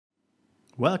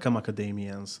Welcome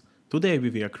Academians! Today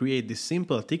we will create this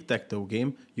simple tic-tac-toe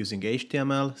game using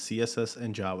HTML, CSS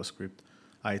and JavaScript.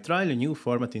 I tried a new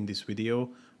format in this video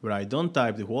where I don't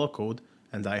type the whole code,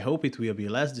 and I hope it will be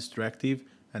less distractive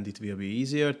and it will be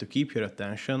easier to keep your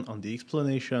attention on the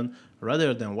explanation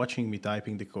rather than watching me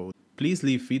typing the code. Please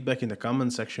leave feedback in the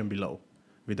comment section below.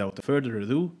 Without further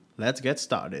ado, let's get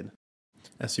started.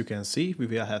 As you can see, we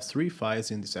will have 3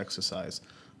 files in this exercise.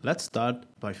 Let's start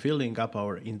by filling up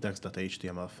our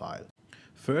index.html file.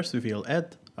 First, we will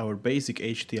add our basic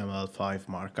HTML5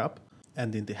 markup,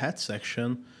 and in the head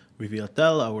section, we will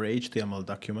tell our HTML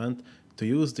document to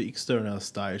use the external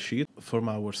style sheet from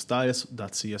our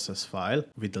styles.css file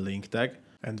with the link tag,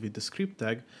 and with the script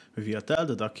tag, we will tell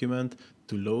the document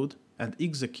to load and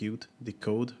execute the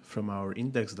code from our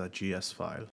index.js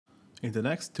file. In the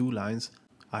next 2 lines,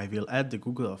 I will add the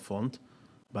Google font,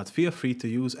 but feel free to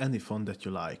use any font that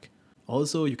you like.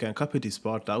 Also, you can copy this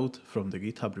part out from the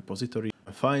GitHub repository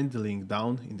and find the link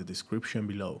down in the description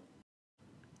below.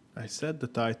 I set the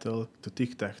title to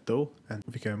tic-tac-toe and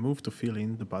we can move to fill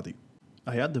in the body.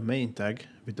 I add the main tag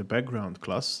with the background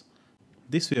class.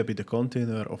 This will be the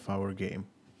container of our game.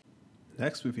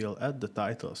 Next, we will add the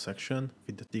title section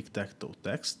with the tic-tac-toe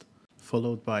text,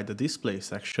 followed by the display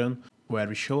section where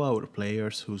we show our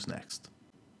players who's next.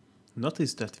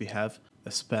 Notice that we have a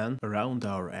span around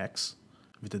our X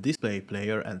with the display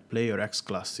player and player X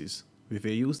classes. We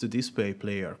will use the display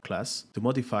player class to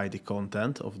modify the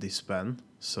content of this span,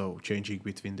 so changing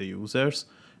between the users,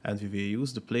 and we will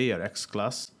use the player X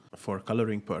class for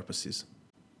coloring purposes.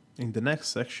 In the next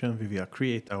section, we will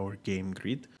create our game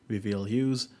grid. We will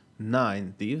use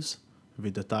 9 divs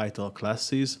with the title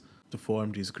classes to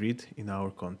form this grid in our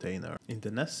container. In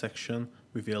the next section,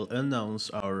 we will announce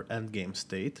our endgame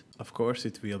state. Of course,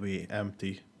 it will be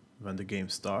empty when the game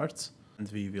starts, and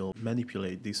we will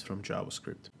manipulate this from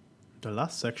JavaScript. The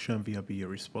last section will be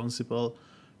responsible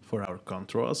for our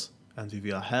controls, and we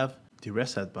will have the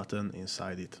reset button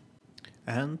inside it.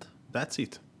 And that's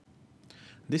it.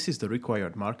 This is the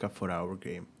required markup for our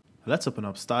game. Let's open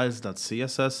up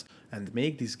styles.css and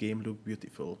make this game look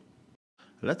beautiful.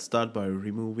 Let's start by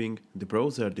removing the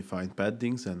browser-defined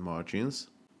paddings and margins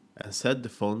and set the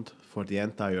font for the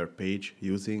entire page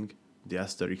using the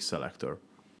asterisk selector.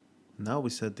 Now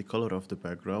we set the color of the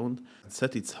background and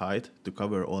set its height to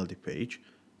cover all the page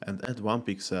and add 1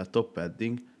 pixel top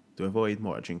padding to avoid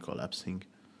margin collapsing.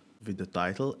 With the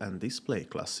title and display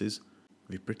classes,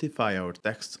 we prettify our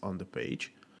texts on the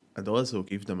page and also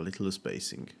give them a little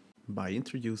spacing. By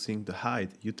introducing the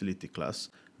hide utility class,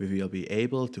 we will be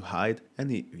able to hide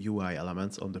any UI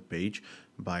elements on the page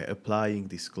by applying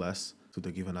this class to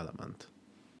the given element.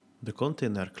 The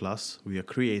container class will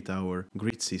create our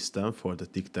grid system for the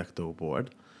tic-tac-toe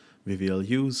board. We will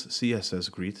use CSS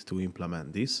grid to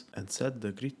implement this and set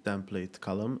the grid template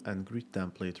column and grid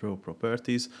template row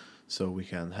properties so we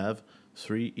can have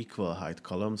 3 equal height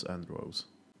columns and rows.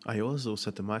 I also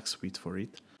set a max width for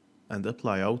it and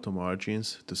apply auto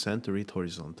margins to center it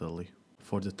horizontally.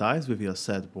 For the tiles, we will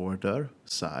set border,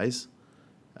 size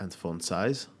and font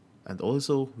size, and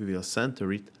also we will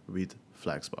center it with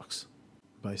flexbox.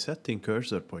 By setting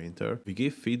cursor pointer, we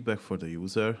give feedback for the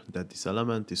user that this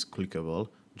element is clickable,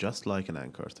 just like an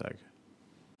anchor tag.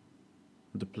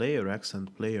 The player X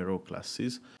and player O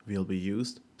classes will be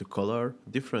used to color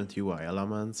different UI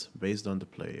elements based on the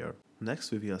player.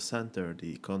 Next, we will center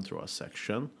the control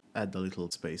section, add a little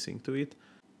spacing to it,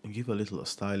 and give a little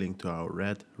styling to our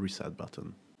red reset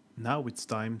button. Now it's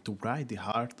time to write the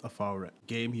heart of our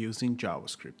game using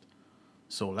JavaScript.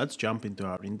 So let's jump into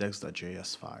our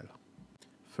index.js file.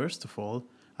 First of all,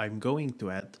 I'm going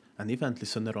to add an event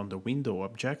listener on the window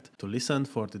object to listen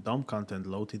for the DOM content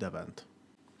loaded event.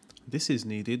 This is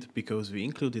needed because we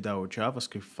included our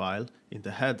JavaScript file in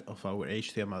the head of our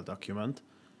HTML document,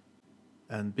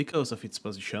 and because of its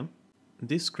position,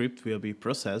 this script will be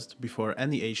processed before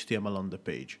any HTML on the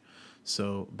page.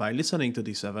 So by listening to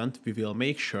this event, we will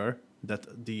make sure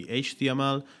that the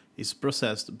HTML is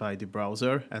processed by the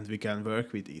browser and we can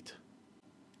work with it.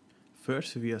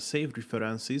 First, we will save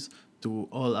references to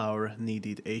all our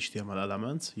needed HTML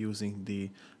elements using the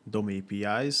DOM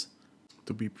APIs.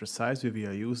 To be precise, we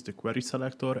will use the query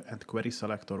selector and query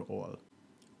selector all.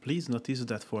 Please notice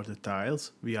that for the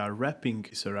tiles, we are wrapping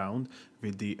this around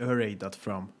with the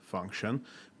array.from function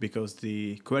because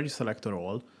the query selector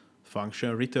all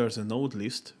function returns a node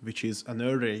list, which is an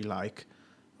array-like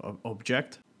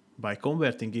object. By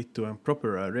converting it to a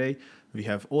proper array, we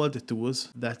have all the tools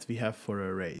that we have for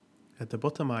array. At the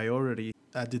bottom, I already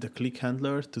added a click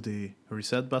handler to the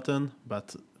reset button,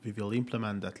 but we will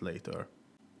implement that later.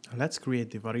 Let's create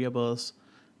the variables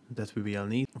that we will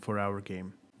need for our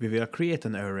game. We will create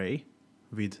an array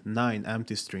with 9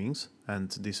 empty strings,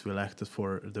 and this will act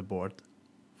for the board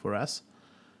for us.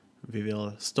 We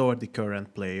will store the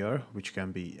current player, which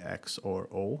can be X or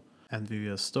O, and we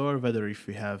will store whether if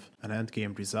we have an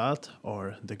endgame result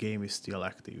or the game is still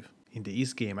active in the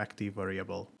isGameActive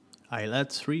variable. I'll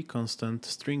add 3 constant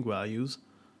string values,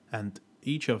 and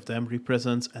each of them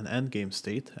represents an endgame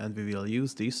state, and we will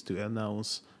use this to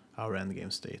announce our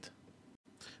endgame state.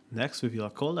 Next, we will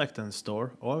collect and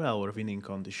store all our winning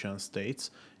condition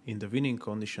states in the winning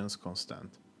conditions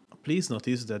constant. Please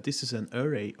notice that this is an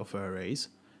array of arrays,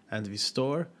 and we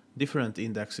store different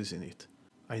indexes in it.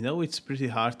 I know it's pretty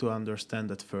hard to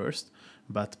understand at first,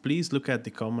 but please look at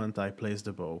the comment I placed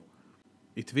above.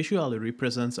 It visually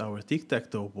represents our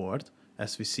tic-tac-toe board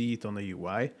as we see it on the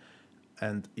UI,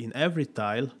 and in every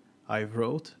tile I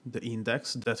wrote the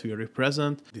index that will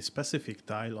represent the specific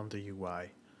tile on the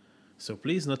UI. So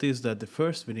please notice that the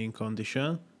first winning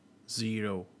condition,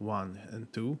 0, 1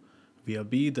 and 2, will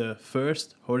be the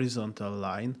first horizontal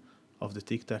line of the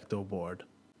tic-tac-toe board.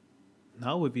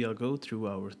 Now we will go through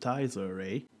our tiles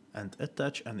array and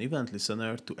attach an event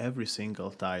listener to every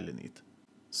single tile in it.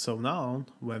 So now,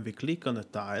 when we click on a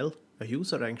tile, a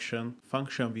user action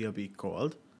function will be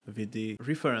called with the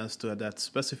reference to that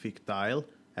specific tile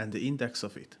and the index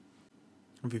of it.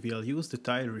 We will use the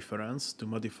tile reference to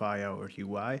modify our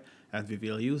UI, and we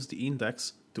will use the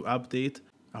index to update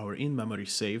our in-memory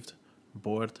saved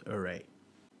board array.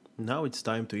 Now it's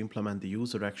time to implement the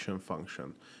user action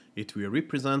function. It will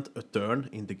represent a turn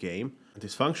in the game.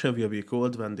 This function will be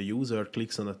called when the user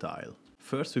clicks on a tile.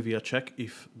 First, we will check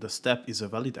if the step is a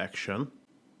valid action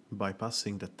by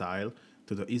passing the tile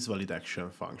to the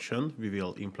isValidAction function. We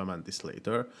will implement this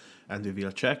later, and we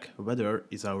will check whether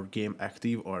is our game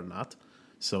active or not.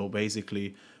 So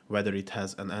basically, whether it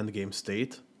has an endgame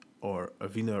state or a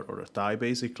winner or a tie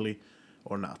basically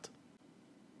or not.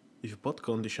 If both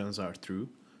conditions are true,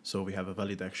 so we have a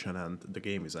valid action and the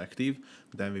game is active,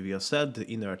 then we will set the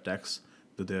inner text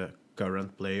to the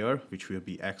current player, which will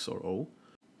be X or O,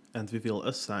 and we will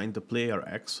assign the player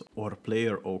X or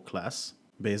player O class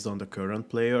based on the current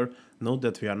player. Note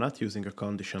that we are not using a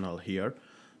conditional here,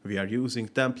 we are using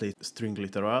template string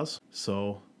literals,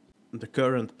 so the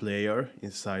current player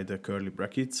inside the curly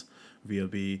brackets will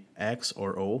be X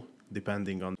or O,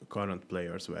 depending on the current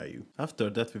player's value. After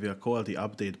that, we will call the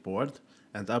update board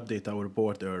and update our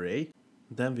board array.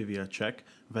 Then we will check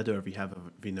whether we have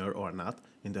a winner or not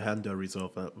in the handle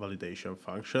resolve validation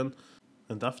function.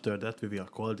 And after that, we will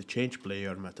call the change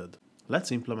player method.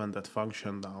 Let's implement that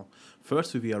function now.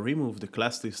 First, we will remove the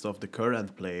class list of the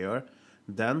current player.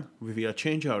 Then we will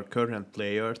change our current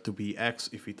player to be X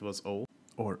if it was O,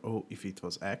 or O if it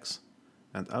was X,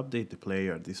 and update the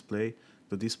player display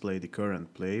to display the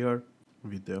current player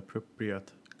with the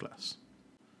appropriate class.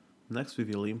 Next, we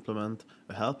will implement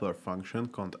a helper function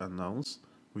called announce,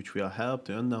 which will help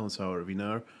to announce our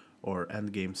winner or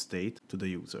endgame state to the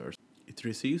users. It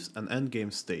receives an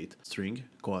endgame state string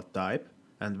called type,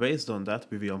 and based on that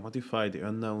we will modify the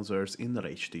announcer's inner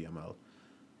HTML.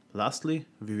 Lastly,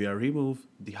 we will remove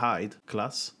the hide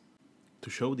class to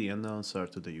show the announcer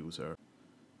to the user.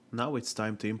 Now it's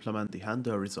time to implement the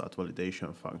handle result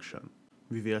validation function.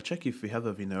 We will check if we have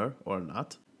a winner or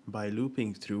not by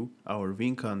looping through our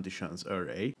win conditions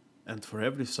array, and for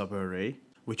every subarray,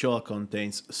 which all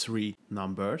contains 3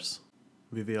 numbers,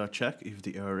 we will check if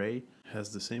the array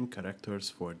has the same characters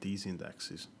for these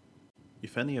indexes.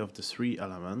 If any of the 3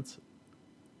 elements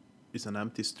is an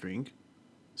empty string,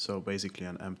 so basically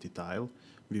an empty tile,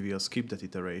 we will skip that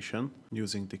iteration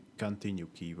using the continue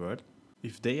keyword.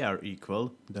 If they are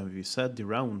equal, then we set the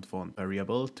round1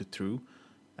 variable to true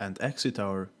and exit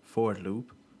our for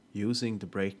loop using the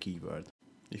break keyword.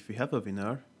 If we have a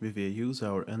winner, we will use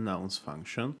our announce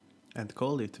function and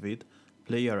call it with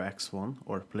player x1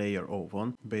 or player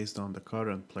o1 based on the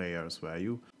current player's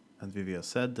value, and we will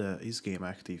set the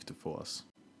isGameActive to false.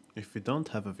 If we don't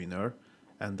have a winner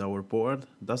and our board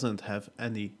doesn't have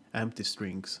any empty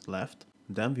strings left,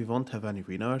 then we won't have any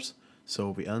winners, so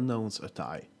we announce a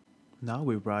tie. Now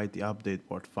we write the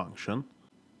Updateboard function.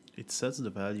 It sets the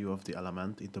value of the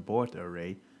element in the board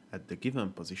array at the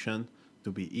given position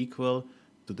to be equal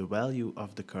to the value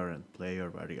of the current player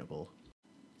variable.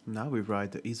 Now we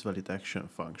write the isValidAction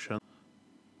function.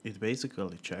 It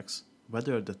basically checks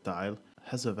whether the tile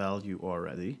has a value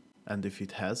already, and if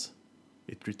it has,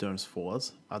 it returns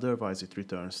false, otherwise it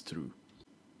returns true.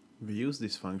 We use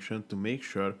this function to make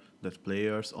sure that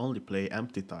players only play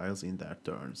empty tiles in their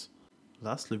turns.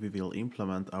 Lastly, we will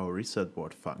implement our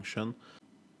resetBoard function,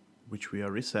 which will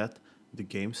reset the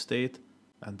game state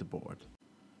and the board.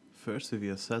 First we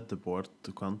will set the board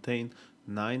to contain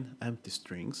 9 empty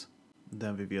strings,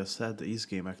 then we will set the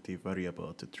isGameActive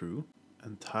variable to true,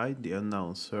 and hide the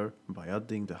announcer by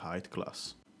adding the hide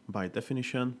class. By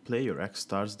definition, player X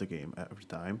starts the game every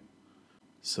time,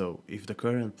 so if the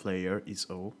current player is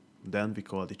O, then we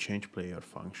call the changePlayer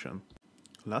function.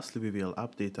 Lastly, we will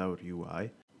update our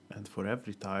UI, and for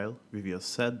every tile we will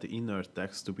set the inner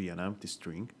text to be an empty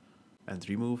string and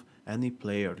remove any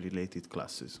player-related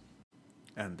classes.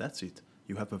 And that's it.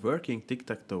 You have a working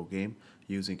tic-tac-toe game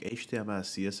using HTML,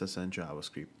 CSS and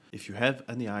JavaScript. If you have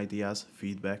any ideas,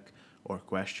 feedback or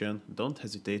question, don't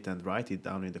hesitate and write it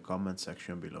down in the comment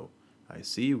section below. I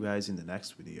see you guys in the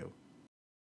next video.